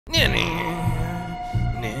Okay,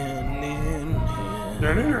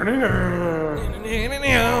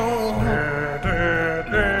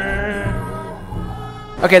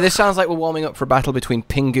 this sounds like we're warming up for a battle between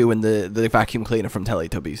Pingu and the vacuum cleaner from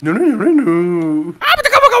Teletubbies.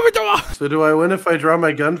 So do I win if I draw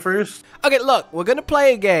my gun first? Okay, look, we're gonna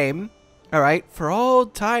play a game, alright, for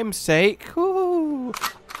old time's sake. Ooh.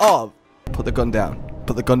 Oh, put the gun down.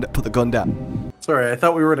 Put the gun down. Sorry, I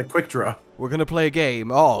thought we were in a quick draw. We're gonna play a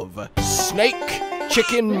game of Snake,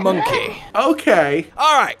 Chicken, Monkey. Okay.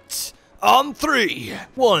 Alright, on 3.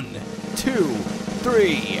 1, 2,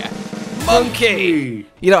 3. Monkey!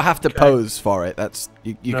 You don't have to pose for it. That's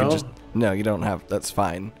you can just you don't have. That's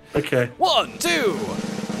fine. Okay. 1, 2,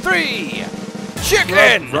 3.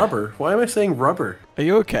 Chicken! Rubber. Why am I saying rubber? Are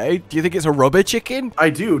you okay? Do you think it's a rubber chicken? I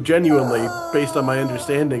do, genuinely, based on my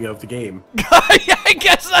understanding of the game. Yeah, I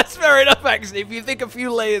guess that's fair enough, actually, if you think a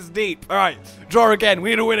few layers deep. Alright, draw again. We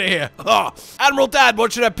need a winner here. Admiral Dad,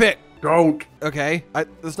 what should I pick? Don't. Okay,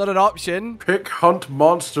 that's not an option. Pick hunt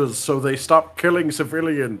monsters so they stop killing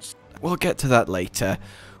civilians. We'll get to that later.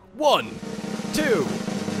 1, 2,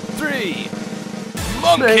 3.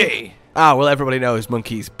 Monkey! Snake. Ah, well, everybody knows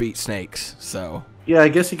monkeys beat snakes, so... Yeah, I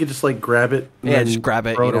guess you could just, like, grab it. Yeah, just grab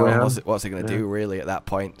it, you know, what's it going to Yeah. do, really, at that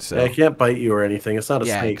point, so... Yeah, it can't bite you or anything. It's not a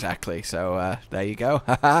yeah, snake. exactly, so, there you go.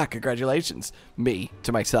 Haha, congratulations. Me,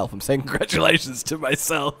 to myself. I'm saying congratulations to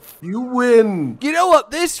myself. You win! You know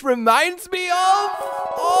what this reminds me of?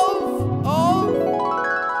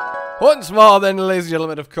 Once more then, ladies and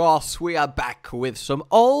gentlemen, of course, we are back with some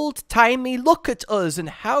old-timey look at us and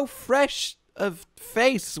how fresh of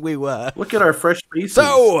face we were. Look at our fresh faces.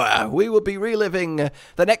 So, we will be reliving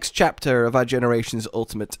the next chapter of our generation's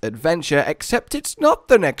ultimate adventure, except it's not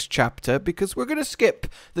the next chapter because we're going to skip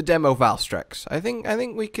the demo Valstrex. I think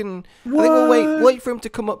we can... What? I think we'll wait for him to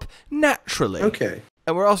come up naturally. Okay.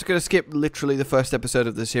 And we're also going to skip literally the first episode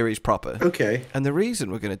of the series proper. Okay. And the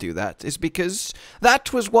reason we're going to do that is because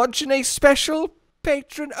that was watching a special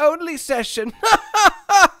patron-only session.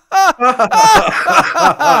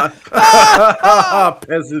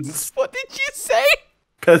 Peasants. What did you say?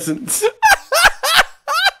 Peasants.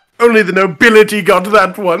 Only the nobility got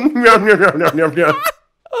that one.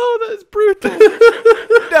 Oh, that's brutal.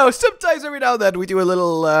 No, sometimes every now and then we do a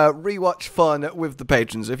little rewatch fun with the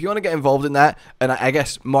patrons. If you want to get involved in that, and I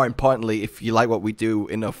guess more importantly, if you like what we do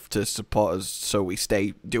enough to support us so we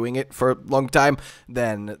stay doing it for a long time,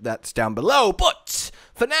 then that's down below. But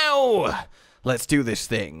for now, let's do this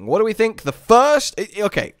thing. What do we think? The first...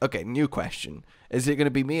 Okay, new question. Is it going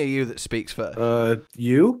to be me or you that speaks first?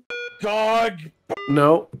 You? Dog!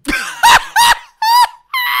 No.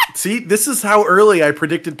 See, this is how early I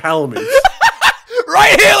predicted Palamute.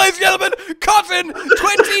 Right here, ladies and gentlemen, Cotton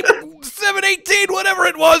 2718, whatever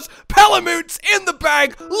it was, Palamutes in the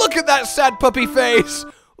bag. Look at that sad puppy face.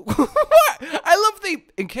 I love the,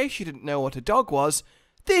 in case you didn't know what a dog was,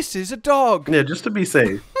 this is a dog. Yeah, just to be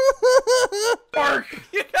safe. Bark.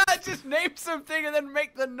 You can't just name something and then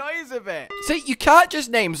make the noise of it. See, you can't just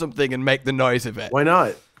name something and make the noise of it. Why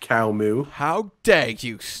not, cow moo? How dare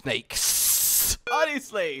you, snakes?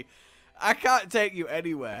 Honestly, I can't take you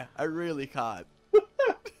anywhere. I really can't.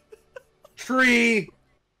 Tree!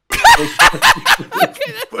 Okay,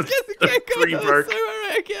 that's just tree bark.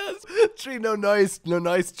 Tree, no noise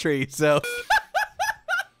tree, so...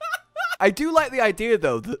 I do like the idea,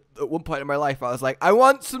 though, that at one point in my life, I was like, I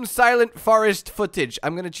want some silent forest footage.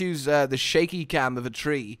 I'm going to choose the shaky cam of a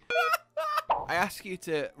tree. I ask you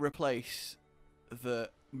to replace the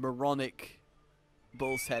moronic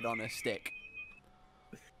bull's head on a stick.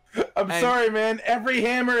 I'm sorry, man. Every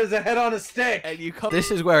hammer is a head on a stick. And you come.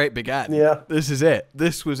 This is where it began. Yeah. This is it.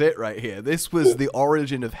 This was it right here. This was the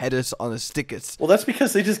origin of headers on a stickers. Well, that's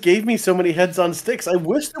because they just gave me so many heads on sticks. I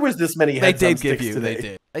wish there was this many heads on sticks. They did give you. Today. They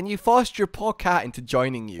did. And you forced your poor cat into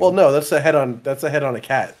joining you. Well, no, that's a head on a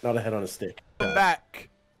cat, not a head on a stick. Back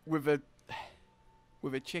with a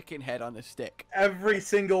chicken head on a stick. Every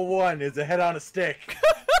single one is a head on a stick.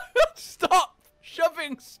 Stop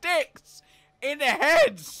shoving sticks in the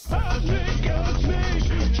heads!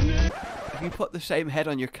 If you put the same head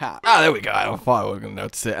on your cat. Ah, there we go. I thought I was going to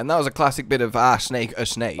notice it. And that was a classic bit of, snake, a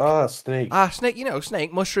snake. Snake. Snake, you know,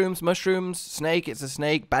 snake. Mushrooms, snake, it's a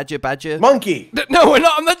snake. Badger. Monkey! No, we're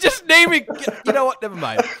not. I'm not just naming. You know what? Never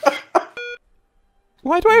mind.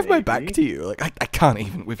 Why do I have my back to you? Like, I can't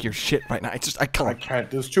even with your shit right now. I can't. I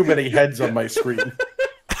can't. There's too many heads on my screen.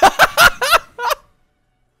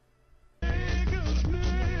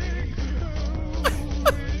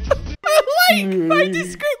 My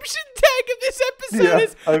description tag of this episode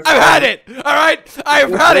is I've had it. All right,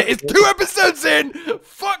 I've had it. It's 2 episodes in.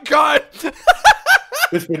 Fuck God.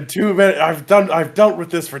 It's been too many. I've dealt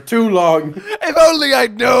with this for too long. If only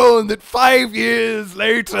I'd known that 5 years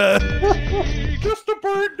later. Just a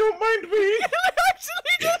bird, don't mind me.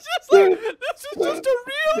 Actually, this is just a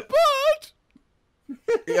real bird.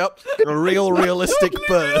 Yep, a realistic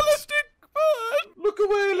bird. Look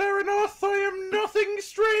away, Larinoth. I am nothing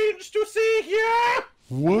strange to see here.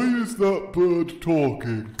 Why is that bird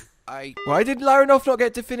talking? Why did Larinoff not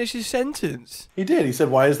get to finish his sentence? He did. He said,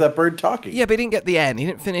 "Why is that bird talking?" Yeah, but he didn't get the N. He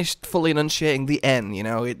didn't finish fully enunciating the N. You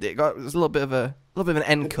know, it was a little bit of an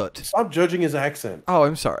N cut. Stop judging his accent. Oh,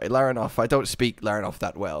 I'm sorry, Larinoff. I don't speak Larinoff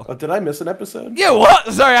that well. Oh, did I miss an episode? Yeah,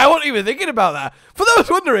 what? Sorry, I wasn't even thinking about that. For those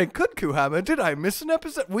wondering, Hammer, did I miss an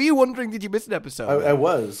episode? Were you wondering, did you miss an episode? I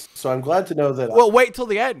was. So I'm glad to know that. Well, wait till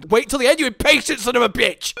the end. Wait till the end, you impatient son of a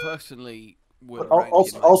bitch. Personally,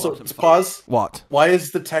 also, pause. What? Why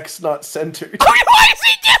is the text not centered? Why is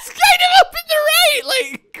he just kind of up in the right?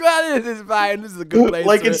 Like, well, this is fine. This is a good place.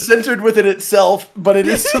 Like it's centered within itself, but it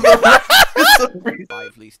is to the right.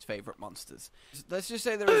 5 least favorite monsters. Let's just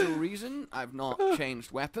say there is a reason I've not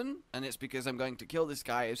changed weapon, and it's because I'm going to kill this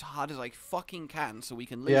guy as hard as I fucking can so we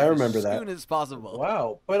can leave Yeah, I remember as that. soon as possible.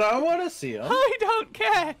 Wow, but I want to see him. I don't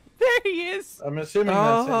care. There he is. I'm assuming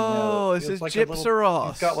that's him. Oh, this He has is like a little- Gypsaros.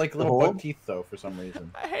 He's got like little bug teeth though for some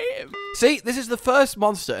reason. I hate him. See, this is the first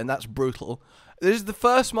monster, and that's brutal. This is the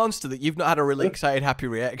first monster that you've not had a really excited, happy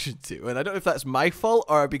reaction to, and I don't know if that's my fault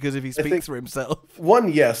or because if he speaks for himself.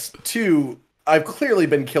 One, yes. Two, I've clearly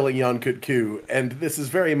been killing Yonkut-Ku, and this is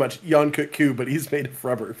very much Yonkut-Ku, but he's made of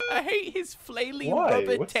rubber. I hate his flaily Why?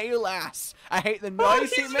 rubber What's- tail ass. I hate the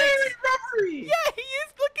noise he he's makes. very rubbery. Yeah, he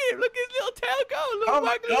is. Look at him. Look at his little tail go. Look Oh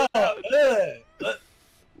my god.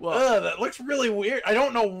 What? That looks really weird. I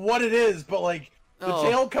don't know what it is, but like the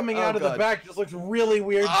tail coming out of the God. back just looks really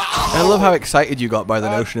weird. I love how excited you got by the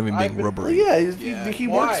notion of him being I've rubbery. Yeah, he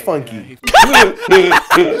works Why? funky.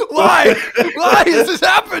 Why? Why has this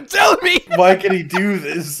happened? Tell me. Why can he do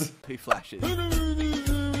this? He flashes.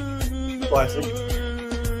 Classic.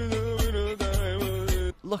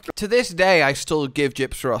 Look, to this day, I still give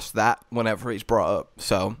Gypsaros that whenever he's brought up.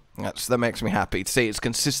 So that makes me happy to see it's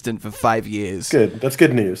consistent for 5 years. Good. That's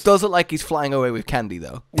good news. Does look like he's flying away with candy,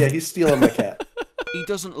 though. Yeah, he's stealing my cat. He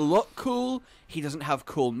doesn't look cool. He doesn't have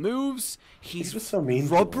cool moves. He's just so mean to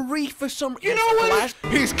him. rubbery for some reason. You know what?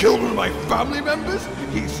 He's killed one of my family members.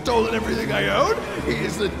 He's stolen everything I own. He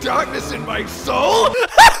is the darkness in my soul.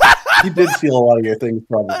 He did steal a lot of your things, I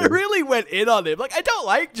probably. really went in on him. Like, I don't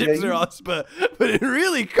like Gypsaros, but it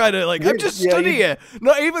really kind of, like, I'm just Yeah, stood you- here,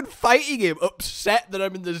 not even fighting him, upset that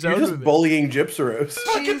I'm in the zone You're with just him. bullying Gypsaros.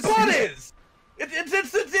 Fucking butt is. It's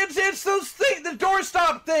those things, the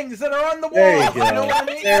doorstop things that are on the wall. There you go. know what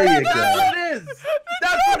I mean? There you That's go. what it is.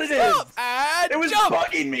 That's what it is. Stop and It was jump.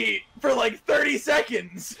 bugging me for like 30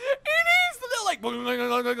 seconds. It is. They're like, boing, boing,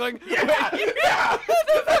 boing, boing, boing. Yeah,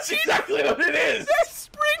 that's exactly what it is. They're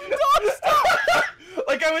spring doorstop.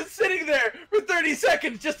 Like I was sitting there for 30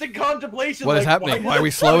 seconds just in contemplation. What is like, happening? Why does are we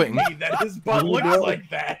it slowing? bug me that his butt looks like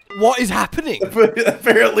that? What is happening?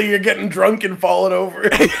 Apparently, you're getting drunk and falling over.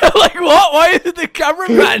 Like what? Why did the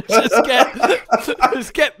cameraman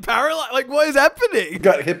just get paralyzed? Like what is happening?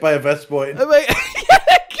 Got hit by a vest point. Am I, yeah,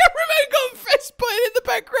 the cameraman got fist pointed in the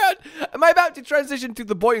background. Am I about to transition to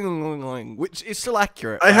the boing, which is still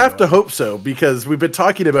accurate? I have to hope so, because we've been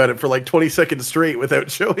talking about it for like 20 seconds straight without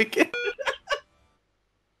showing it.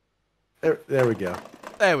 There we go.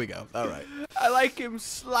 There we go. All right. I like him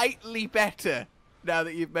slightly better now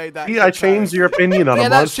that you've made that. See, I changed your opinion on Yeah, a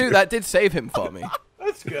that's monster. true. That did save him for me.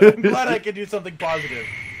 That's good. I'm glad I could do something positive.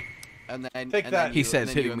 And then Take and that. then He you- says,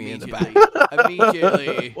 and then you hitting me in the immediately-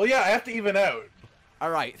 Immediately. Well, yeah, I have to even out.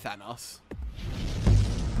 All right, Thanos.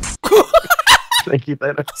 Thank you,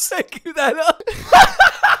 Thanos. Thank you, that up.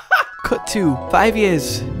 Cut to 5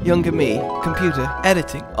 years, younger me, computer,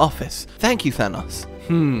 editing, office. Thank you, Thanos.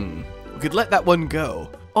 We could let that one go.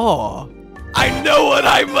 Or I know what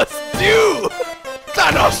I must do.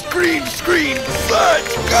 Thanos, screen,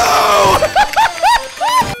 search, go!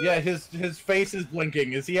 Yeah, his face is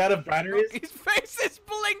blinking. Is he out of batteries? His face is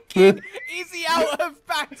blinking. Is he out of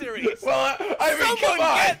batteries? Well, I mean, come Someone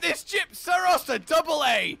on. get this Gypsaros a double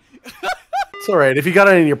A. It's alright. If you got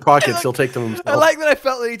it in your pockets, he'll take them himself. I like that I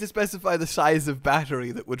felt the need to specify the size of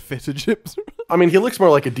battery that would fit a Gypsaros. I mean, he looks more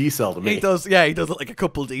like a D-cell to me. He does, yeah, he does look like a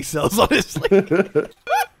couple D cells, honestly.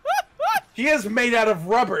 He is made out of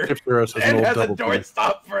rubber Gypsaros has an and old has a double point.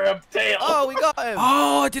 doorstop for a tail. Oh, we got him.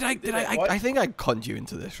 Oh, What? I think I conned you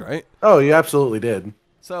into this, right? Oh, you absolutely did.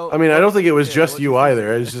 So I mean, I don't think it was Yeah, just what'd you you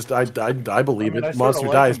either. It's just, I believe I mean, I it. sorta Monster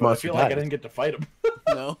like dies, him, but I monster feel like I dies. didn't get to fight him.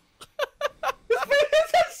 No. His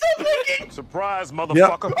face is so blinking. Surprise,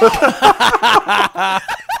 motherfucker.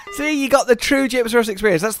 See, you got the true Gypsy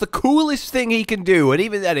experience. That's the coolest thing he can do, and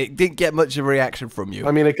even then, it didn't get much of a reaction from you.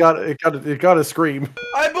 I mean, it got a scream.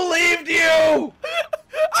 I believed you.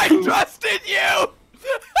 I trusted you!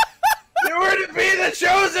 You were to be the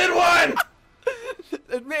chosen one.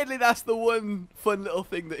 Admittedly, that's the one fun little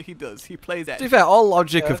thing that he does. He plays it. To be fair, all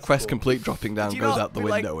logic of quest complete dropping down goes out the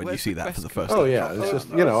window when you see that for the first time. Oh yeah, it's just,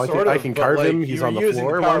 you know, I can carve him. He's on the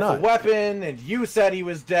floor. A Why powerful not? weapon, and you said he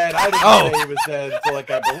was dead. I didn't say he was dead, so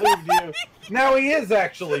like I believed you. Now he is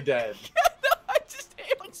actually dead. No, I just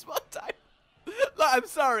hit him on spot time. Look, I'm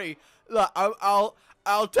sorry. Look, I'll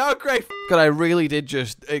downgrade. God, I really did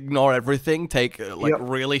just ignore everything, take like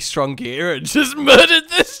really strong gear, and just murdered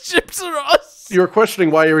this Gypsy Ross. You were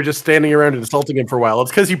questioning why you were just standing around insulting him for a while. It's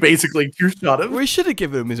because you basically two-shot him. We should have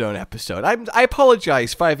given him his own episode. I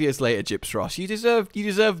apologize. 5 years later, Gypsy Ross, you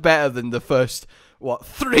deserve better than the first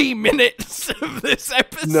 3 minutes of this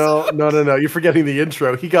episode. No. You're forgetting the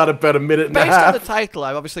intro. He got about a minute and a half. Based on the title,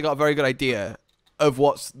 I've obviously got a very good idea of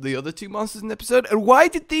what's the other two monsters in the episode, and why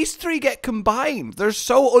did these three get combined? They're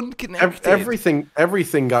so unconnected.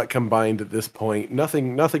 Everything got combined at this point.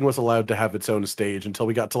 Nothing was allowed to have its own stage until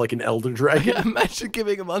we got to like an Elder Dragon. Imagine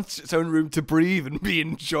giving a monster its own room to breathe and be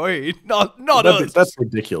enjoyed. Not us. That's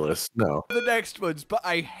ridiculous. No. The next ones, but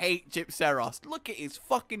I hate Gypseros. Look at his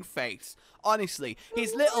fucking face. Honestly,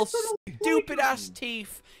 his little stupid ass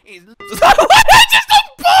teeth. I just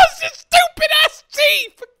unpaused his stupid ass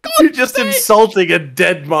teeth. For God's You're just sake. insulting a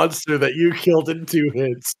dead monster that you killed in 2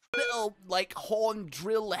 hits. Little like horn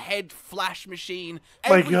drill head flash machine.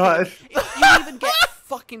 My Everything. God. You even get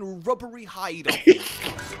fucking rubbery hide off him.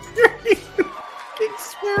 Keep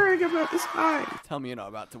swearing about this hide. Tell me you're not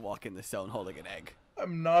about to walk in the zone holding an egg.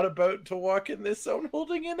 I'm not about to walk in this zone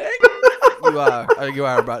holding an egg. You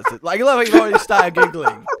are about to. Like, I love how you've already started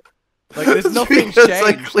giggling. Like, there's nothing's Because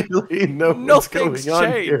changed. I clearly know what's Nothing's going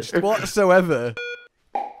on here. changed whatsoever.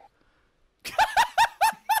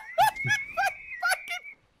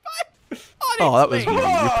 Oh, that was you,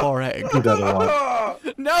 you poor egg. He does a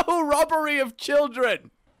lot. No robbery of children.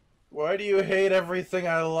 Why do you hate everything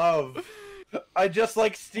I love? I just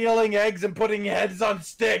like stealing eggs and putting heads on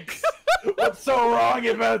sticks. What's so wrong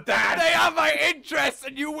about that? They are my interests,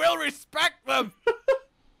 and you will respect them.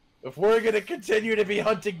 If we're gonna continue to be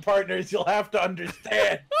hunting partners, you'll have to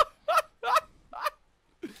understand.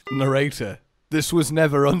 Narrator, this was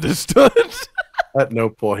never understood. At no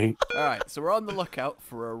point. All right, so we're on the lookout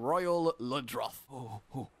for a royal Ludroth.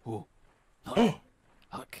 Oh.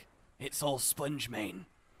 Look, it's all sponge mane.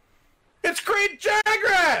 It's Great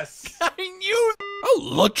Jagras! I knew. Oh,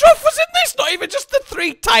 Ludroth was in this? Not even just the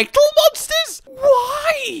 3 title monsters?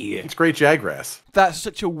 Why? It's Great Jagras. That's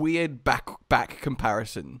such a weird back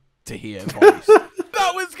comparison to hear voice.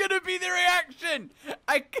 That was gonna be the reaction.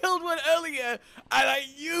 I killed one earlier, and I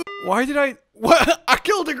used. Why did I? What? I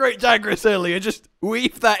killed a Great Jagras earlier. Just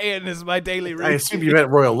weave that in as my daily routine. I assume you meant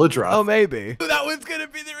Royal Ludroth. Oh, maybe. That was gonna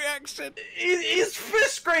be the reaction. He's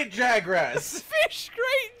Fish Great Jagras! Fish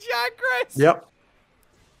Great Jagras. Yep.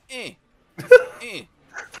 Eh. Eh.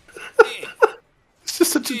 It's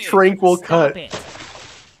just such a tranquil cut.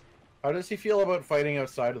 How does he feel about fighting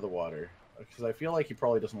outside of the water? Because I feel like he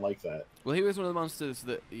probably doesn't like that. Well, he was one of the monsters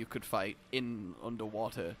that you could fight in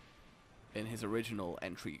underwater in his original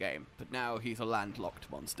entry game, but now he's a landlocked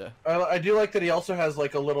monster. I do like that he also has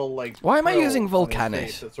like a little like. Why am I frill using on his Volcanis?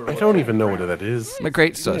 face that sort I of don't looks even know like what that is. My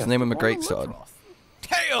great sword. Yeah. Name him a great sword.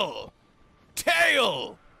 Tail!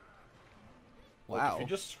 Tail! Like, Wow. if you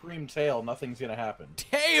just scream tail, nothing's gonna happen.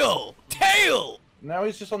 Tail! Tail! Now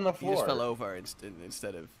he's just on the He floor. just fell over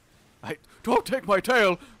instead of... Don't take my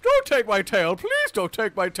tail! Don't take my tail! Please don't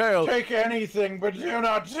take my tail! Take anything, but do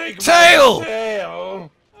not take Tail! my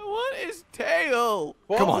tail. What is tail?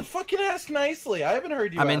 Well, Come on. then fucking ask nicely. I haven't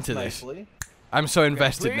heard you I'm ask into this. nicely. I'm so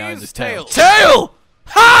invested now in please, this tail. tail. Tail!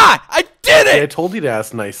 Ha! I did Yeah, I it! told you to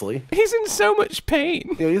ask nicely. He's in so much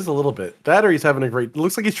pain. Yeah, he's a little bit. That or he's having a great...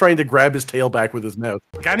 Looks like he's trying to grab his tail back with his mouth.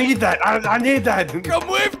 I need that! I need that! Come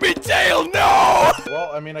with me, tail! No!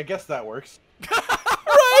 Well, I mean, I guess that works.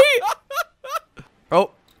 Right?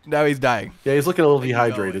 Oh, now he's dying. Yeah, he's looking a little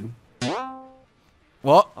dehydrated.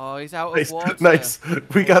 What? Oh, he's out Nice, of water. nice.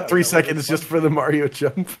 We got Yeah, 3 that seconds was just fun. for the Mario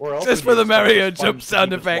jump. Or else Just we for the could start Mario a sponge jump to sound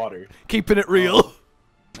keep us effect. water. Keeping it real.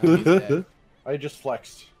 No, he's dead. I just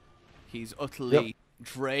flexed. He's utterly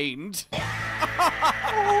drained.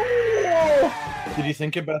 Did you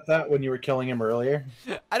think about that when you were killing him earlier?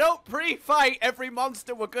 I don't pre-fight every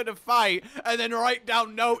monster we're gonna fight and then write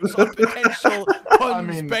down notes on potential puns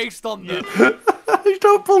mean, based on them. I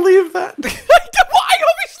don't believe that. I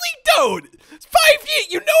obviously don't. It's 5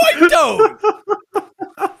 years. You know I don't.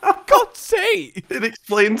 God's sake. It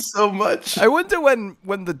explains so much. I wonder when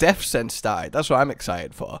the death sense died. That's what I'm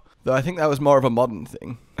excited for. Though I think that was more of a modern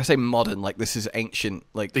thing. I say modern like this is ancient,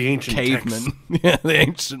 like The ancient caveman. Yeah, the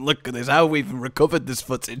ancient. Look at this. How we've recovered this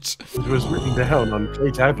footage. It was written down on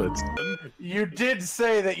clay tablets. You did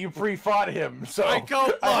say that you pre-fought him, so I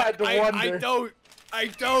don't. I had to wonder. I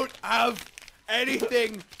don't have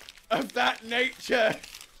anything of that nature.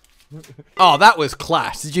 Oh, that was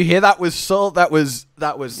class. Did you hear that was so that was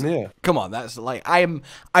Yeah. Come on, that's like I'm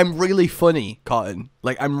really funny, Cotton.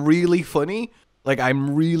 Like I'm really funny. And I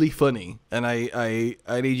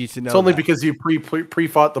need you to know It's only that. because you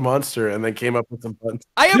pre-fought the monster and then came up with some puns.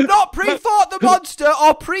 I have not pre-thought the monster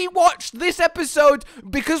or pre-watched this episode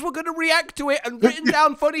because we're going to react to it and written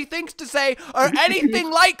down funny things to say or anything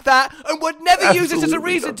like that and would never use this as a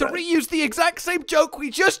Absolutely reason to not that. reuse the exact same joke we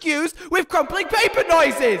just used with crumpling paper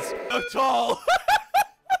noises. At all.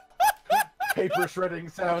 Paper shredding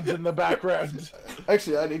sounds in the background.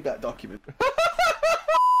 Actually, I need that document.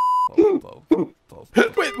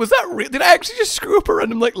 Wait, was that real? Did I actually just screw up a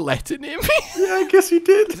random like letter near me? Yeah, I guess you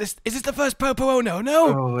did. Is this the first Popo? Oh no,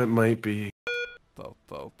 no. Oh, it might be. What?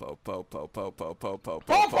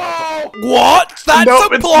 That's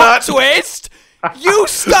Nope, a it's plot not. twist. You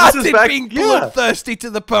started back- being yeah. bloodthirsty to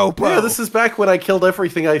the Popo. Yeah, this is back when I killed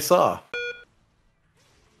everything I saw.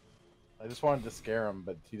 I just wanted to scare him,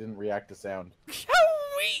 but he didn't react to sound. How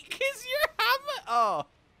weak is your hammer? Oh.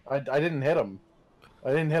 I didn't hit him. I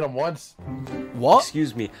didn't hit him once. What?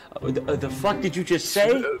 Excuse me. The fuck did you just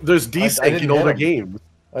say? There's I desync didn't in hit older him. games.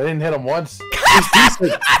 I didn't hit him once. There's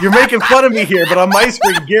desync. You're making fun of me here, but on my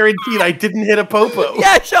screen, guaranteed I didn't hit a Popo.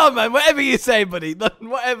 Yeah, sure, man. Whatever you say, buddy.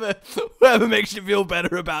 Whatever makes you feel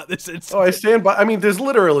better about this incident. Oh, I stand by. I mean, there's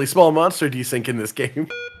literally small monster desync in this game.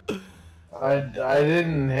 I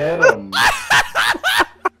didn't hit him. I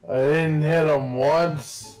didn't hit him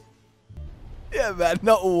once. Yeah, man.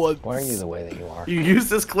 Not once. Why are you the way that you are? You use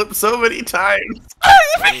this clip so many times.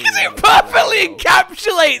 Because it perfectly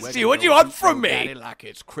encapsulates you. What do you want from me? Like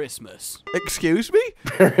it's Christmas. Excuse me?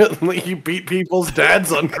 Apparently, you beat people's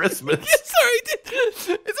dads on Christmas. Sorry, is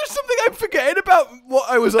there something I'm forgetting about what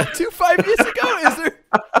I was up to 5 years ago?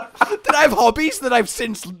 Did I have hobbies that I've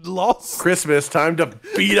since lost? Christmas time to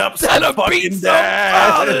beat up some Better fucking beat some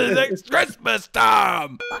dad. fathers next Christmas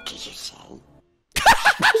time. What did you say?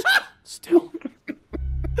 Still.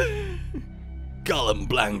 Gollum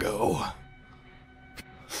Blanco.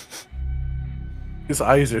 His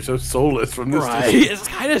eyes are so soulless from this Right, distance. it's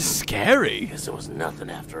kind of scary. Guess it was nothing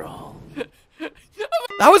after all.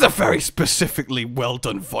 That was a very specifically well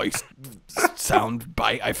done voice sound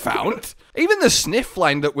bite I found. Even the sniff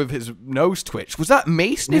lined up with his nose twitch. Was that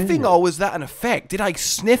me sniffing or was that an effect? Did I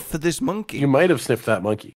sniff for this monkey? You might have sniffed that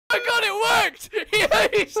monkey. Oh my god, it worked!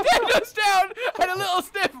 He stepped us down, had a little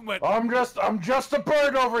sniff and went, I'm just a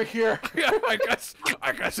bird over here. yeah, I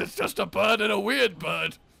guess it's just a bird and a weird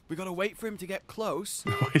bird. We gotta wait for him to get close.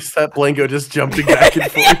 Why is that Blanco just jumping back and Yeah,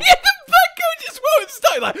 forth? the Blanco just won't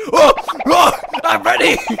stop. Like, oh, I'm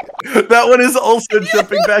ready. That one is also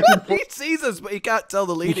jumping back and forth. He sees us, but he can't tell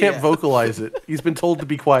the He leader can't yet. vocalize it. He's been told to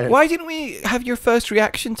be quiet. Why didn't we have your first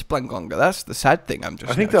reaction to Blangonga? That's the sad thing. I'm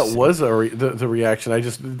just. I think that noticing. was the reaction. There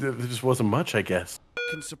just wasn't much, I guess.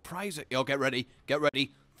 Can surprise it. Yo, get ready. Get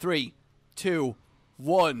ready. 3, 2,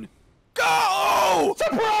 1. Go!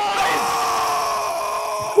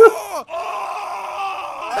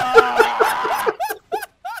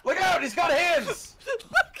 Look out, he's got hands.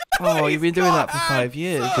 Oh, you've been doing that for 5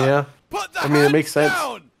 years. Yeah. Put the I mean, it hands makes sense.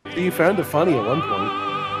 down! You found it funny at one point.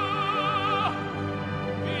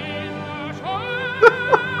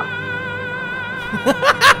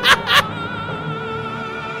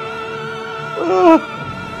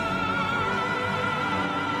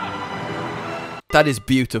 That is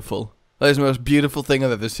beautiful. That is the most beautiful thing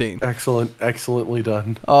I've ever seen. Excellent, excellently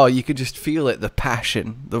done. Oh, you could just feel it. The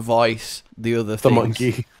passion, the voice, the other things.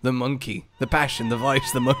 monkey. The monkey. The passion, the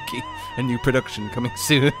voice, the monkey. A new production coming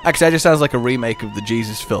soon. Actually, that just sounds like a remake of the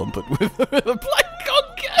Jesus film, but with a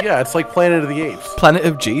Blangonga. Yeah, it's like Planet of the Apes. Planet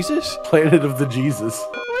of Jesus? Planet of the Jesus.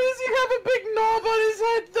 Why does he have a big knob on his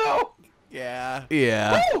head, though? Yeah,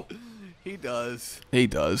 Yeah, he does. he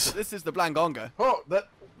does. This is the Blangonga. Oh,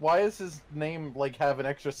 why is his name, like, have an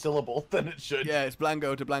extra syllable than it should? Yeah, it's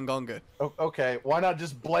Blango to Blangonga. Okay, why not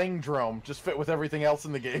just Blangdrome? Just fit with everything else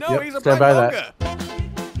in the game. No, Yep, he's a stand by that. Blangonga.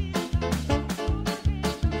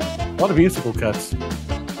 A lot of musical cuts.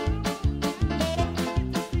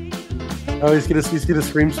 Oh, he's gonna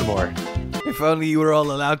scream some more. If only you were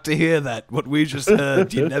all allowed to hear that. What we just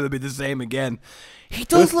heard, you'd never be the same again. He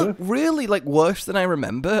does look really, like, worse than I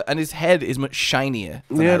remember, and his head is much shinier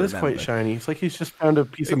than I it is remember. quite shiny. It's like he's just found a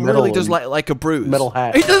piece of It metal. really does and like a bruise. metal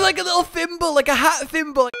hat. He does like a little thimble, like a hat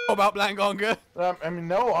thimble. How about Blangonga? I mean,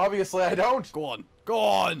 no, obviously I don't. Go on. Go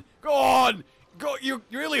on. Go on. Go. You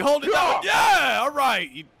really hold it down. Yeah. All right.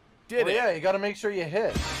 You did Well, it. yeah, you gotta make sure you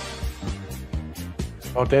hit.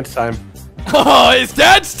 Oh, dance time. Oh, it's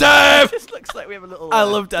dance time! Just looks like we have a little. I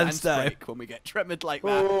love dance time. break when we get tremored like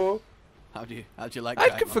that. Oh. How'd you like? I'd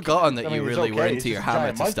Giant Monkey? forgotten that I mean, you it's really were okay, into he's your just a hammer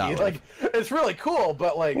giant to start monkey. with. Like, it's really cool,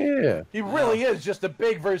 but like, Yeah. he really is just a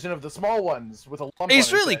big version of the small ones with a lump on He's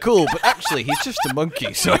his really head. cool, but actually, he's just a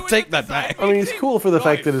monkey, so I take that back. I mean, he's cool for the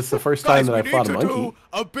fact that it's the first time Guys, that I we fought a need to monkey. do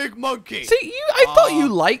a big monkey. See, I thought you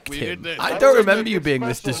liked we him. did this. I I don't was remember thinking you being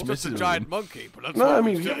this special, Just a dismissive. giant monkey, but that's No, all I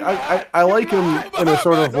we mean, do. I like him in a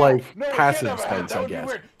sort of like No, passive give him a hat. sense, That I would be guess.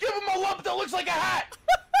 weird. Give him a lump that looks like a hat.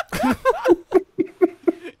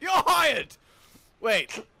 You're hired.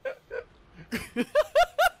 Wait. I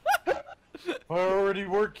already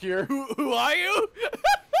work here. Who are you?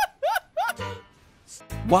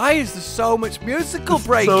 Why is there so much musical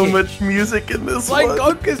breaking? So much music in this Like, one.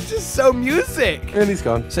 Gonka's just so music. And he's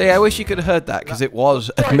gone. See, I wish you could have heard that, because it was,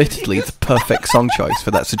 admittedly, the perfect song choice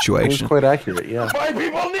for that It was situation. quite accurate, yeah. My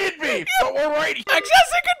people need me, but we're right here. Actually,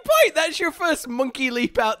 that's a good point. That's your first monkey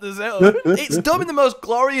leap out the zone. It's done in the most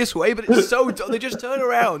glorious way, but it's so dumb. They just turn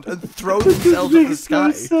around and throw themselves at the Makes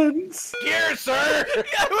no sky. sense. Here, sir.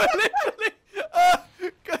 Yeah, we're literally.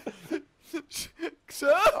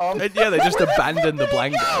 Sir? And yeah, they just abandon the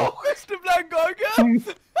blanket. Mr.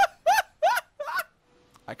 Blangonga?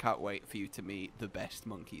 I can't wait for you to meet the best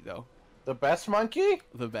monkey, though. The best monkey?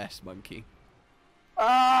 The best monkey.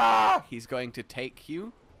 Ah! He's going to take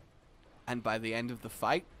you, and by the end of the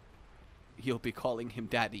fight, you'll be calling him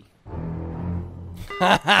Daddy.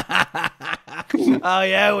 Oh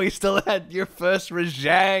yeah, we still had your first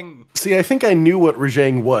Rajang. See, I think I knew what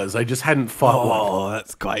Rajang was. I just hadn't fought one. Oh,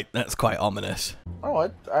 that's quite ominous. Oh,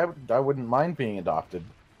 I wouldn't mind being adopted.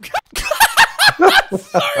 Did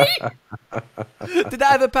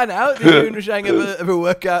that ever pan out? Did you and Rajang ever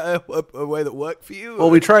work out a way that worked for you? Well,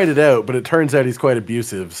 we tried it out, but it turns out he's quite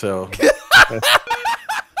abusive, so...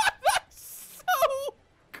 So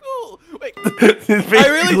cool. Wait, I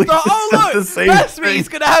really thought, oh look, that's me. thing. He's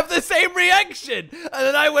gonna have the same reaction, and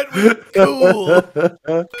then I went with cool.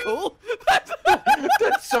 Cool.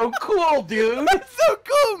 That's so cool, dude. that's so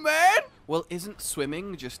cool, man. Well, isn't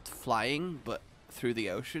swimming just flying, but through the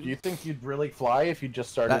ocean? Do you think you'd really fly if you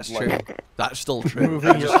just started That's true. like That's still true.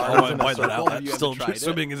 moving your I arms want in to a point that out. circle? That's Have you still ever true. tried it?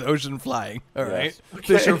 Swimming is ocean flying. All right. Yes.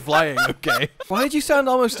 Fish are flying. Okay. Why did you sound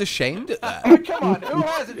almost ashamed at that? Come on, who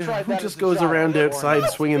hasn't tried Who that? just as a goes child around before? outside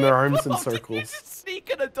swinging their arms in Did you circles? just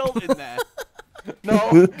sneak an adult in there?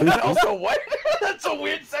 No. And also, what? That's a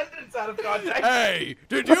weird sentence out of context. Hey,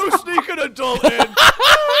 did you sneak an adult in?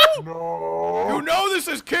 No. You know this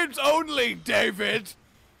is kids only, David.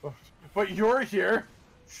 But you're here.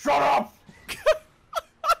 Shut up.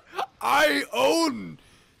 I own.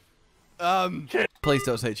 Please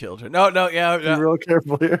don't say children. No, yeah. Be real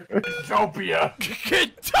careful here. Utopia.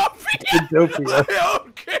 Kidtopia. Utopia. I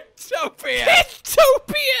own Kidtopia.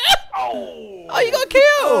 Utopia. Oh. Oh, you got killed.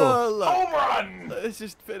 Oh, look. Home run. Let's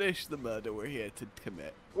just finish the murder we're here to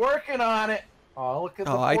commit. Working on it. Oh, look at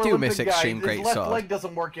the Oh, I poor do limping miss guy. Extreme His Great left Sword. leg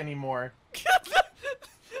doesn't work anymore.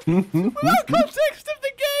 Without context of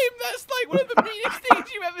the game, that's like one of the meanest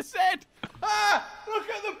things you've ever said. Ah! Look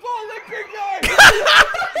at the ball licking guy.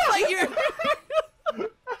 Like you're.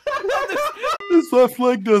 His left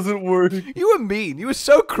leg doesn't work. You were mean. You were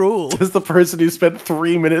so cruel. As the person who spent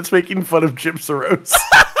 3 minutes making fun of Gypsaros.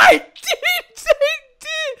 I did.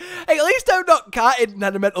 Hey, at least I'm not carted and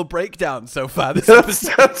had a mental breakdown so far this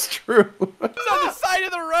episode. That's true. It's on the side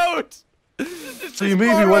of the road. So you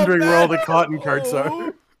may be wondering where all the cotton carts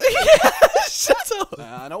are. Yeah, shut up.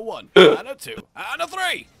 And a 1, and a 2, and a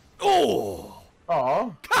 3. Oh.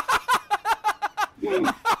 Oh.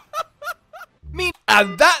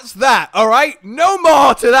 And that's that, alright? No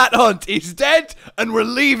more to that hunt. He's dead, and we're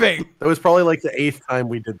leaving. That was probably like the 8th time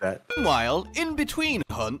we did that. Meanwhile, in between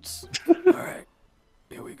hunts. Alright,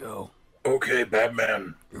 here we go. Okay,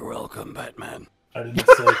 Batman. You're welcome, Batman. I didn't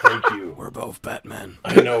say thank you. We're both Batman.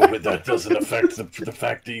 I know, but that doesn't affect the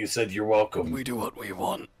fact that you said you're welcome. We do what we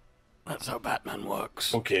want. That's how Batman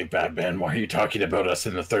works. Okay, Batman, why are you talking about us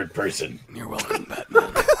in the third person? You're welcome,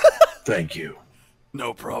 Batman. Thank you.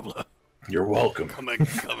 No problem. You're welcome. Come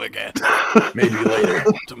again. Maybe later.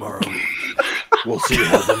 Tomorrow. We'll see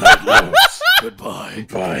how the night goes. Goodbye.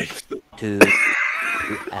 Bye. 2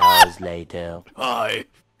 hours later. Hi.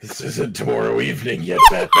 This isn't tomorrow evening yet,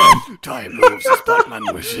 Batman. Time moves as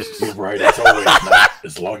Batman wishes. You're right, it's always night,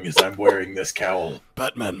 as long as I'm wearing this cowl.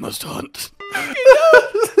 Batman must hunt.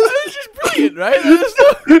 That's just brilliant, right?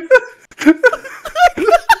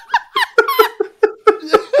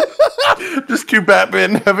 Just cue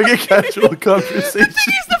Batman having a casual conversation.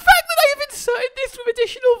 It's the fact that I have inserted this with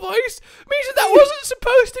additional voice means that wasn't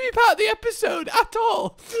supposed to be part of the episode at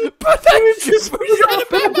all. But then just a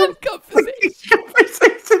Batman conversation.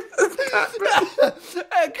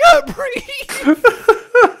 I can't breathe.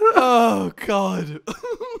 Oh God.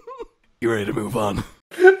 You ready to move on?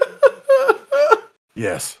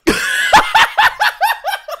 Yes.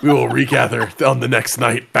 We will regather on the next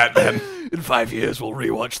night, Batman. In 5 years, we'll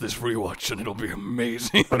rewatch this rewatch, and it'll be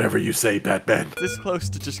amazing. Whatever you say, Batman. This close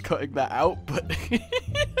to just cutting that out, but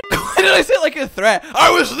why did I say it like a threat? I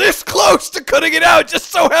was this close to cutting it out, just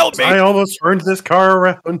so help me! I almost turned this car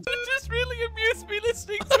around. It just really amused me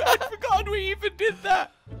listening to it. I'd forgotten we even did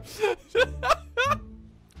that.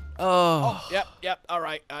 Oh, yep,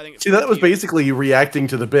 alright. I think it's See, that was cute. basically you reacting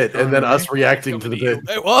to the bit, and then us reacting to the bit.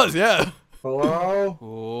 It was, yeah. Hello?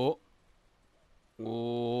 Oh.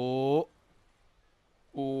 Oh.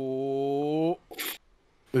 Oh.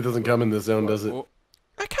 It doesn't come in this zone, does it?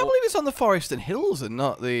 I can't believe it's on the forest and hills and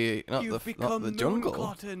not the You've become the jungle.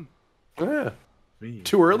 Cotton. Yeah.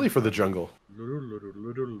 Too early for the jungle.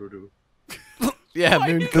 Yeah, I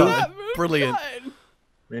moon knew cotton. that, Moon Brilliant. Cotton.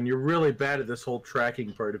 Man, you're really bad at this whole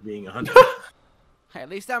tracking part of being a hunter. Hey, at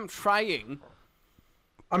least I'm trying.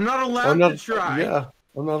 I'm not allowed to try. Yeah,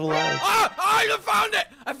 I'm not allowed. Ah, I found it!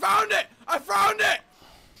 I found it! I found it!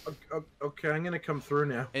 Okay, I'm gonna come through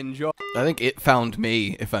now. Enjoy. I think it found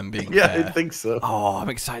me, if I'm being Yeah, fair. I think so. Oh, I'm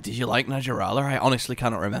excited. Did you like Najarala? I honestly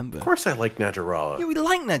cannot remember. Of course I like Najarala. Yeah, we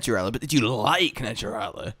like Najarala, but did you like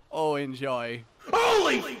Najarala? Oh, enjoy.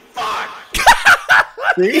 Holy fuck!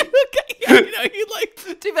 See? Okay, yeah, you know, you like.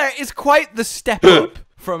 To be fair, it's quite the step up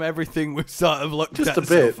from everything we've sort of looked Just at a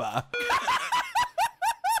so bit. far.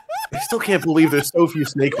 I still can't believe there's so few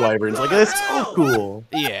snake wyverns. Like, that's so cool.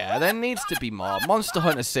 Yeah, there needs to be more. Monster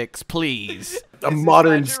Hunter 6, please. A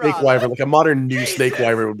modern Najarala. snake wyvern, like a modern new snake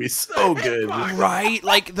wyvern would be so good. Right?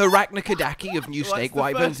 Like the Rachnikadaki of new snake the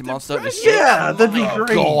wyverns first in Monster Hunter 6. Yeah, that'd be Oh,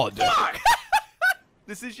 great. God.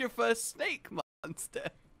 This is your first snake monster.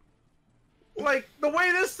 Like, the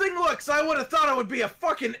way this thing looks, I would have thought it would be a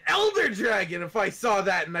fucking elder dragon if I saw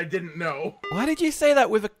that and I didn't know. Why did you say that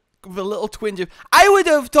with a little twinge of... I would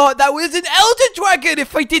have thought that was an elder dragon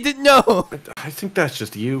if I didn't know. I think that's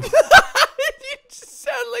just you. You just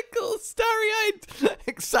sound like a little starry-eyed,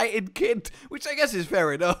 excited kid, which I guess is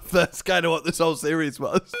fair enough. That's kind of what this whole series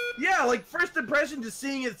was. Yeah, like, first impression, just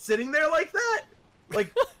seeing it sitting there like that.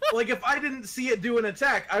 Like if I didn't see it do an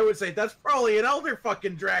attack, I would say that's probably an elder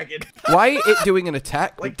fucking dragon. Why it doing an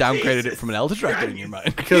attack Like, downgraded it Jesus from an elder dragon in your Christ.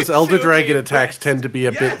 mind? Because elder dragon attacks tend to be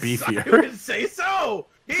a bit Yes, I beefier. would say so.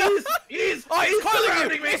 He's Oh, he's coiling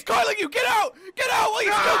surrounding you! me. He's coiling you! Get out! Get out while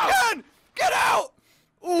you still can! Get out!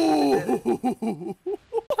 Ooh!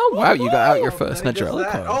 Oh, wow, you got out your Oh, first then he does Najarala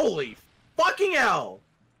that. card. Holy fucking hell!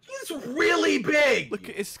 He's really big. Look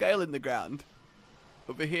at his scale in the ground.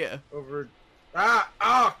 Over here. Over.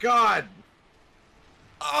 Oh god.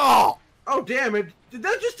 Oh! Oh damn it! Did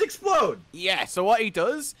that just explode? Yeah, so what he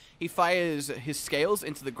does, he fires his scales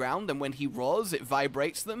into the ground, and when he roars, it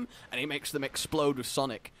vibrates them, and he makes them explode with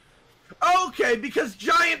Sonic. Okay, because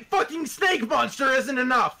giant fucking snake monster isn't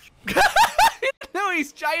enough. No,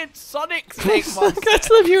 he's giant Sonic snake I monster. can't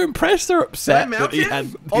tell if you're impressed or upset Can I that he mount had,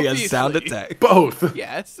 him? he has sound Obviously. attack. Both.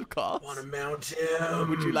 Yes, of course. Wanna mount him?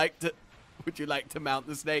 Would you like to mount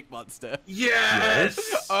the snake monster? Yes.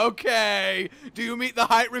 Okay. Do you meet the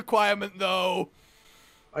height requirement though?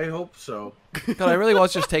 I hope so. God, I really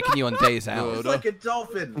was just taking you on days out. It's like a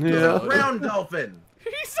dolphin. Yeah. A ground dolphin.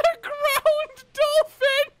 He's a ground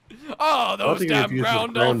dolphin. Oh, I those think damn I've used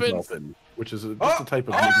ground a ground dolphins. dolphin, which is just a type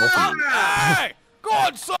of new dolphin. Hey,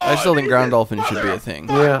 God, son. I still think ground dolphin should be a thing.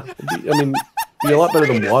 Yeah, I mean, be a lot better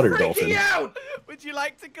than water Freaking dolphin. out. Would you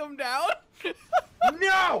like to come down?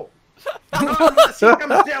 No. Not unless he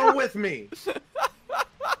comes down with me.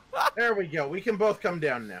 There we go. We can both come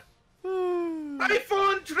down now.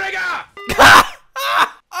 iPhone trigger.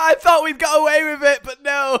 I thought we'd got away with it, but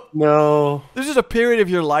no. No, This is a period of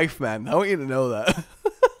your life, man. I want you to know that.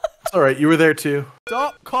 it's all right. You were there too.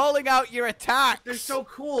 Stop calling out your attacks. They're so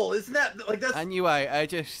cool. Isn't that like that's? I knew I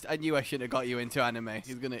should have got you into anime.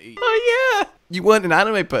 He's gonna eat. Oh, yeah. You weren't an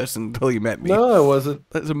anime person until you met me. No, I wasn't.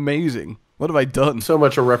 That's amazing. What have I done? So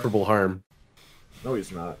much irreparable harm. No,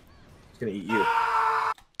 he's not. He's gonna eat you. You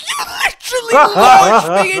literally launched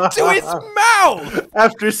me into his mouth!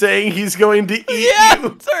 After saying he's going to eat Yeah!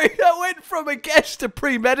 you. Sorry, that went from a guess to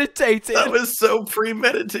premeditated. That was so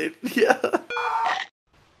premeditated. Yeah.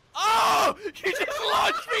 Oh! You just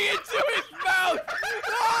launched me into his mouth!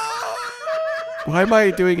 Oh! Why am I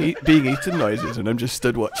doing being eaten noises and I'm just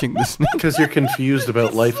stood watching the snake? Because you're confused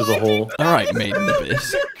about life as a whole. Alright, maiden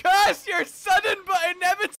abyss. Curse your sudden but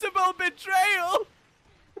inevitable betrayal!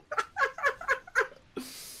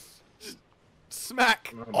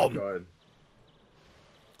 Smack. Oh my god.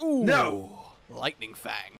 Ooh. No. Lightning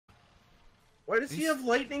Fang. Why does he have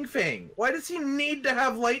Lightning Fang? Why does he need to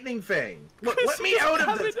have Lightning Fang? Look, let me out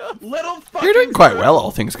of this little fucking... You're doing quite well,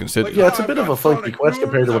 all things considered. Yeah, it's a bit of a funky quest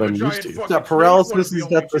compared to what I'm used to. He's got paralysis, he's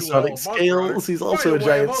got the sonic scales, he's also a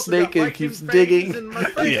giant snake and keeps digging.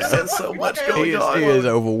 He says so much going on. He is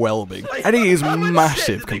overwhelming. And he is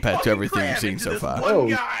massive compared to everything we've seen so far. Oh.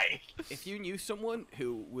 If you knew someone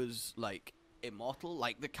who was, like, immortal,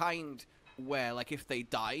 like the kind where, like, if they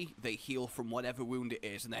die, they heal from whatever wound it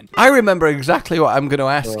is, and then... I remember exactly what I'm going to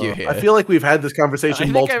ask you here. I feel like we've had this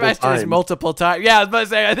conversation multiple I've asked you times. this multiple times. Yeah, I was about to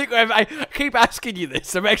say, I think I keep asking you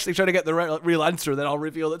this. I'm actually trying to get the real answer, and then I'll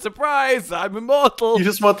reveal that, surprise, I'm immortal. You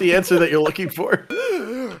just want the answer that you're looking for.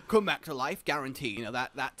 Come back to life, guarantee, you know,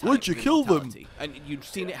 that type Would you of kill them? immortality. And you've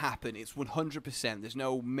seen it happen, it's 100%, there's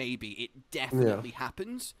no maybe, it definitely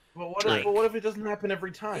happens. But what if it doesn't happen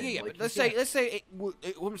every time? Yeah, Like, but let's say it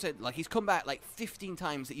woman said, like, he's come back like 15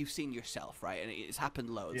 times that you've seen yourself, right? And it's happened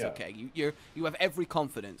loads, okay? You have every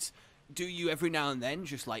confidence. Do you every now and then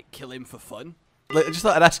just, like, kill him for fun? I just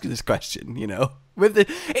thought I'd ask you this question, you know? With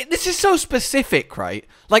this is so specific, right?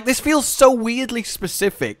 Like, this feels so weirdly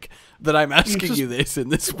specific that I'm asking you this in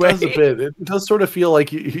this way. It does a bit. It does sort of feel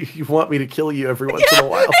like you want me to kill you every once in a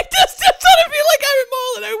while. It does sort of feel like I'm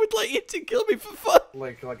immortal and I would like you to kill me for fun.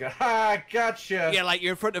 Like a ha, gotcha. Yeah, like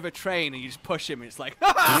you're in front of a train and you just push him and it's like,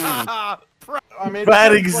 ha ha ha. I mean,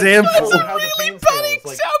 Bad it's example. Like, That's a how the really pain bad feels.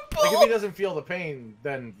 Like example. if he doesn't feel the pain,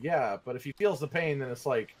 then yeah. But if he feels the pain, then it's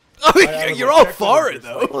like. Oh, you're all for it,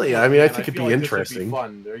 though. Well, yeah, I mean, I Man, think it'd feel be like this would interesting.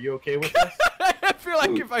 fun. Are you okay with this? I feel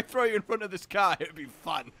like if I throw you in front of this car, it'd be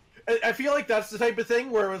fun. I feel like that's the type of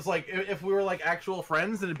thing where it was like, if we were like actual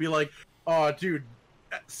friends, it'd be like, oh, dude,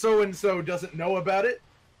 so and so doesn't know about it.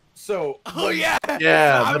 So. Oh yeah.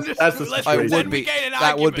 Yeah, that's the let's situation. pretend we gain an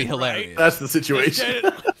That would be argument, hilarious. right? That's the situation.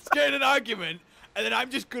 Let's get an argument, and then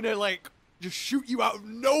I'm just gonna like just shoot you out of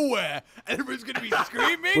nowhere, and everyone's gonna be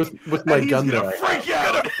screaming. with my And he's gun gonna there.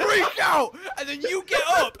 freak out, and then you get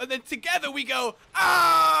up, and then together we go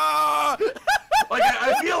ah. Like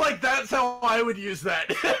I feel like that's how I would use that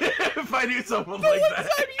if I knew someone like One that.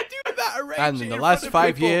 time you do that, arrange And it in the front last of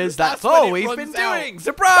 5 people, years, that's when all it we've runs been out. doing.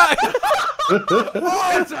 Surprise!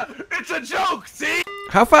 Oh, it's a joke. See?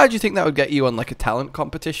 How far do you think that would get you on like a talent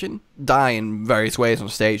competition? Die in various ways on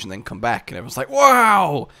stage and then come back and everyone's like,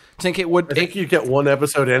 wow! Do you think it would... I think you'd get one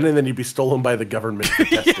episode in and then you'd be stolen by the government. For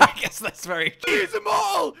testing. Yeah, I guess that's very... He's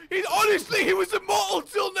immortal. He was immortal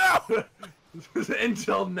till now.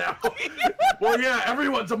 Until now. Well, yeah,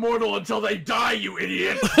 everyone's immortal until they die, you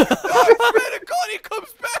idiot. I swear to God, he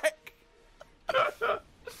comes back.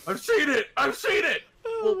 I've seen it. I've seen it.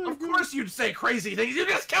 Well, of course you'd say crazy things. You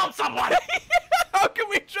just killed someone. How can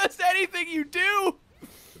we trust anything you do?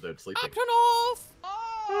 They're sleeping. Aptonoff.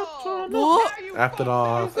 What?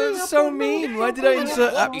 Aptonoff. That's so mean. Why did I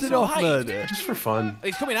insert He's so Aptonoff hyped. murder? Just for fun.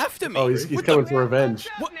 He's coming after me. Oh, he's coming for revenge.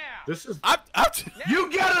 This is. You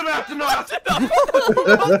You get him, Aptonoff.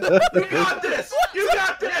 You got this. You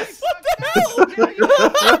got this. What the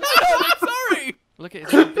hell? I'm sorry. Look at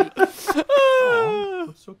his beak. That's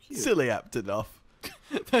so cute. Silly Aptonoff.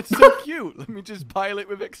 That's so cute. Let me just pile it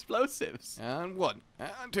with explosives. And 1,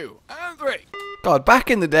 and 2, and 3. God,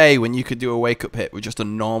 back in the day when you could do a wake-up hit with just a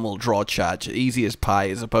normal draw charge, easy as pie,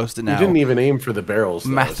 as opposed to You now didn't even aim for the barrels.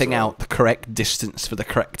 Though, mathing so- out the correct distance for the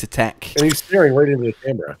correct attack. And he's staring right into the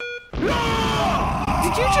camera.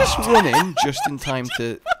 Did you just run in just in time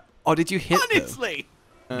to... Or did you hit them? Honestly.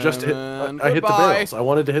 Just hit. And I hit the goodbye. barrels. I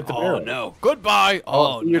wanted to hit the Oh barrels. no. Goodbye.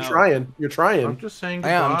 Oh, You're no. trying. You're trying. I'm just saying.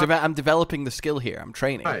 I am. goodbye. I'm developing the skill here. I'm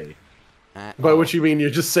training. Hi. By which you mean you're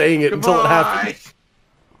just saying it until it happens.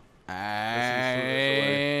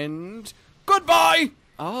 And goodbye.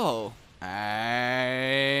 Oh.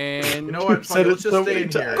 And You know what? Said Fine, it let's just so stay many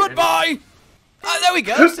in here. times. goodbye. Oh, there we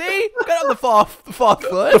go. See, got on the fourth The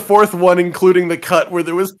foot. fourth one, including the cut where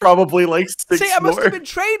there was probably like 6 See, I must more. have been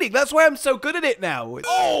training. That's why I'm so good at it now.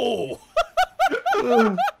 Oh.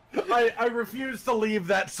 I refuse to leave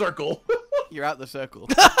that circle. You're out the circle.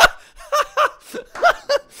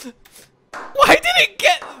 Why did it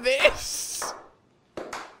get this?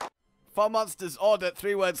 4 monsters, order,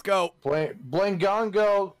 3 words, go.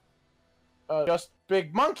 Blangongo. Just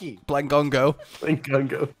big monkey. Blangongo.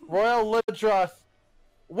 Blangongo. Royal Lidroth.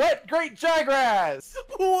 Wet Great Jagras.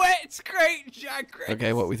 Wet Great Jagras.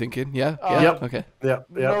 Okay, what are we thinking? Yeah? Yep. Okay. Yeah.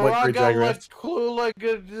 What great Jagras. Cool like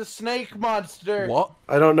a snake monster. What?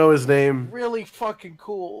 I don't know his name. Really fucking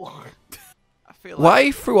cool. I feel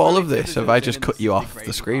Why, through all of this, have I just cut you off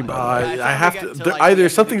the screen? By the way? I have to. Either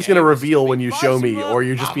something's gonna reveal when you show me, or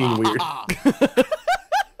you're just being weird.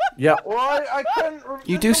 Yeah. Well, I couldn't.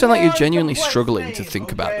 You do sound like you're genuinely struggling to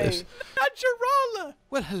think about this. Naturala.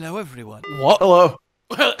 Well, hello, everyone. What? Hello.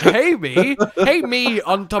 Hey, me. Hey, me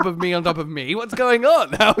on top of me on top of me. What's going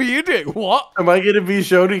on? How are you doing? What? Am I gonna be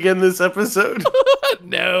shown again this episode?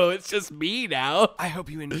 No, it's just me now. I hope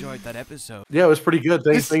you enjoyed that episode. Yeah, it was pretty good.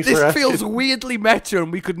 Thanks for asking. This feels weirdly meta,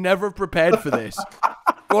 and we could never have prepared for this.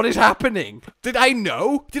 What is happening? Did I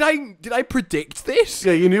know? Did I predict this?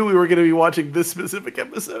 Yeah, you knew we were gonna be watching this specific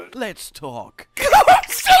episode. Let's talk. I'm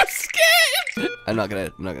so scared. I'm not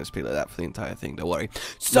gonna speak like that for the entire thing. Don't worry.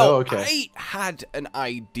 So okay. I had an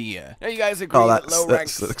idea. Now you guys agree Oh, that that's- low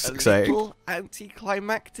that's ranks a exciting. little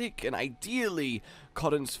anticlimactic, and ideally,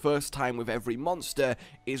 Cotton's first time with every monster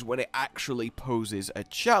is when it actually poses a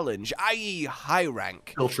challenge, i.e., high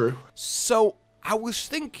rank. Still true. So I was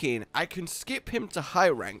thinking I can skip him to high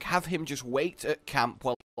rank, have him just wait at camp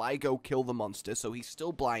while I go kill the monster, so he's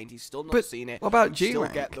still blind, he's still not seen it. what about and G still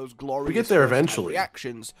rank? get those glorious We get there first-time eventually.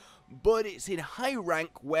 reactions, but it's in high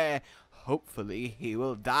rank where hopefully he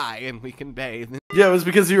will die and we can bathe. Yeah, it was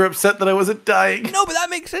because you were upset that I wasn't dying. No, but that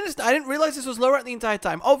makes sense. I didn't realize this was low rank the entire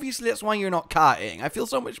time. Obviously, that's why you're not carting. I feel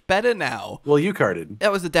so much better now. Well, you carded.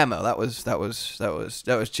 That was the demo. That was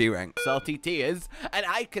G rank. Salty tears, and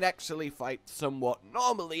I could actually fight somewhat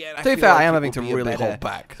normally. And To be I feel fair, like I am it having will to be a really better hold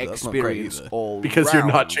back. So that's not great experience either. all Because you're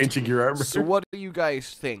not round. changing your armor. So what do you guys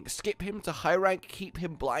think? Skip him to high rank, keep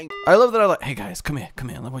him blind? I love that I'm like, hey guys, come here.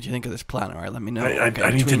 What do you think of this plan? All right, let me know. Okay, I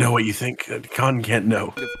need to between- know what you think. Con can't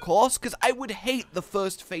know. Of course, because I would hate the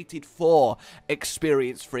first Fated 4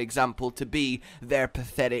 experience, for example, to be their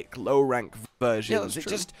pathetic low-rank versions. that's It true.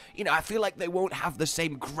 just, you know, I feel like they won't have the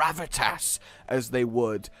same gravitas as they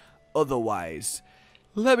would otherwise.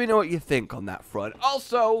 Let me know what you think on that front.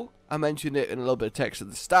 Also, I mentioned it in a little bit of text at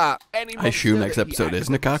the start. Any I assume monster next that he episode is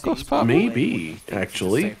actively Nikakos, sees probably. Maybe, it's a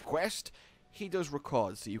actually. safe quest. He does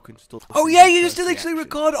record, so you can still. Oh yeah, you just literally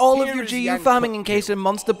record all of Here your is GU Yank farming Cook in case a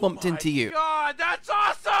monster bumped into you. God, that's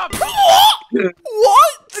awesome!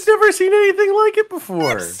 What? I've never seen anything like it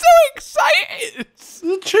before. So excited!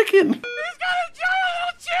 The chicken.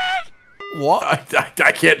 What?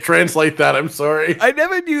 I can't translate that. I'm sorry. I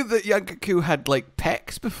never knew that Yankaku had like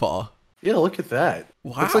pecs before. Yeah, look at that.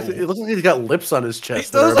 Wow. It looks like he's got lips on his chest.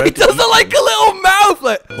 It does like a little mouth,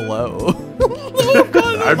 like hello.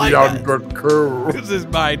 I'm like Yankaku. This is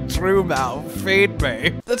my true mouth. Feed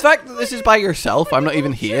me. The fact that this is by yourself, I'm not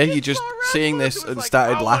even here. You just seeing this and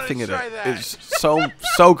started laughing at it. It's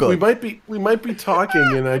so good. We might be talking,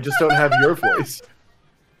 and I just don't have your voice.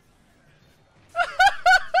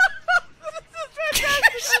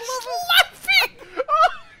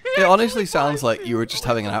 It honestly sounds like you were just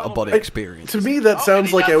having an out-of-body experience. To me, that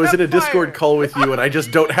sounds like I was in a Discord call with you, and I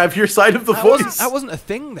just don't have your side of the voice. That wasn't a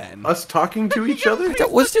thing then. Us talking to each other.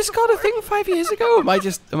 Was Discord a thing 5 years ago?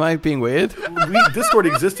 Am I being weird? Discord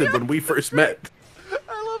existed when we first met.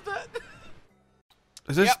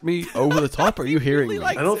 Is this me over the top? Or are you hearing me?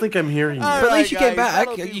 I don't think I'm hearing you. But at least you came back.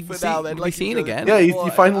 that'll do You for can now see, then, be like seen you did. again. Yeah,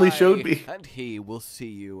 you finally showed me. And he will see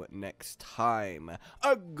you next time.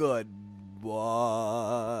 A goodbye.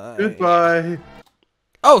 Goodbye.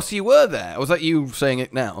 Oh, so you were there? Was that you saying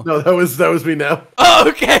it now? No, that was me now. Oh,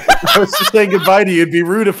 okay. I was just saying goodbye to you. It'd be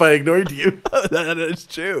rude if I ignored you. That's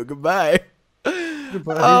true. Goodbye.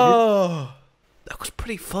 Goodbye. Oh, that was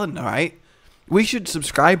pretty fun. All right. We should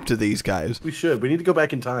subscribe to these guys. We should. We need to go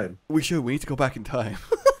back in time. We should. We need to go back in time.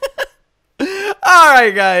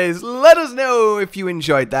 Alright, guys. Let us know if you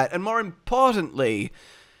enjoyed that. And more importantly,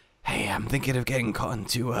 hey, I'm thinking of getting Cotton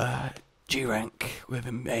to G rank with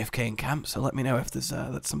him AFK in camp. So let me know if there's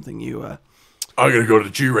that's something you. I'm gonna go to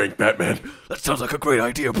G rank, Batman. That sounds like a great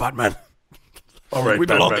idea, Batman. All right, We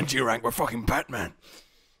belong Batman. in G rank. We're fucking Batman.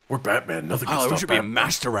 We're Batman. Nothing can Oh, we stop should be Batman.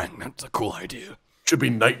 master rank. That's a cool idea. Should be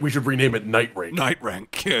night. We should rename it Night Rank Night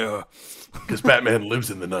rank. Yeah. because Batman lives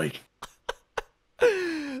in the night.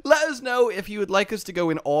 Let us know if you would like us to go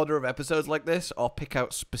in order of episodes like this or pick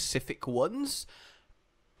out specific ones.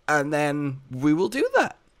 And then we will do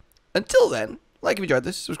that. Until then, like if you enjoyed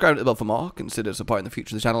this, subscribe to the bell for more. Consider supporting the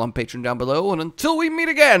future of the channel on Patreon down below. And until we meet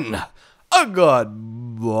again, a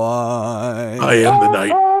goodbye. I am the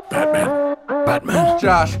night, Batman. Batman.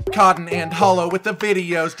 Josh, Cotton, and Hollow with the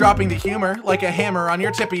videos, dropping the humor like a hammer on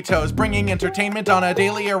your tippy toes, bringing entertainment on a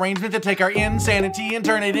daily arrangement to take our insanity and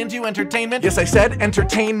turn it into entertainment. Yes, I said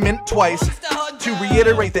entertainment twice, to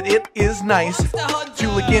reiterate that it is nice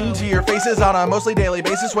to look into your faces on a mostly daily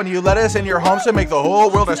basis when you let us in your homes to make the whole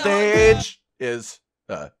world a stage.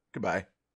 Goodbye.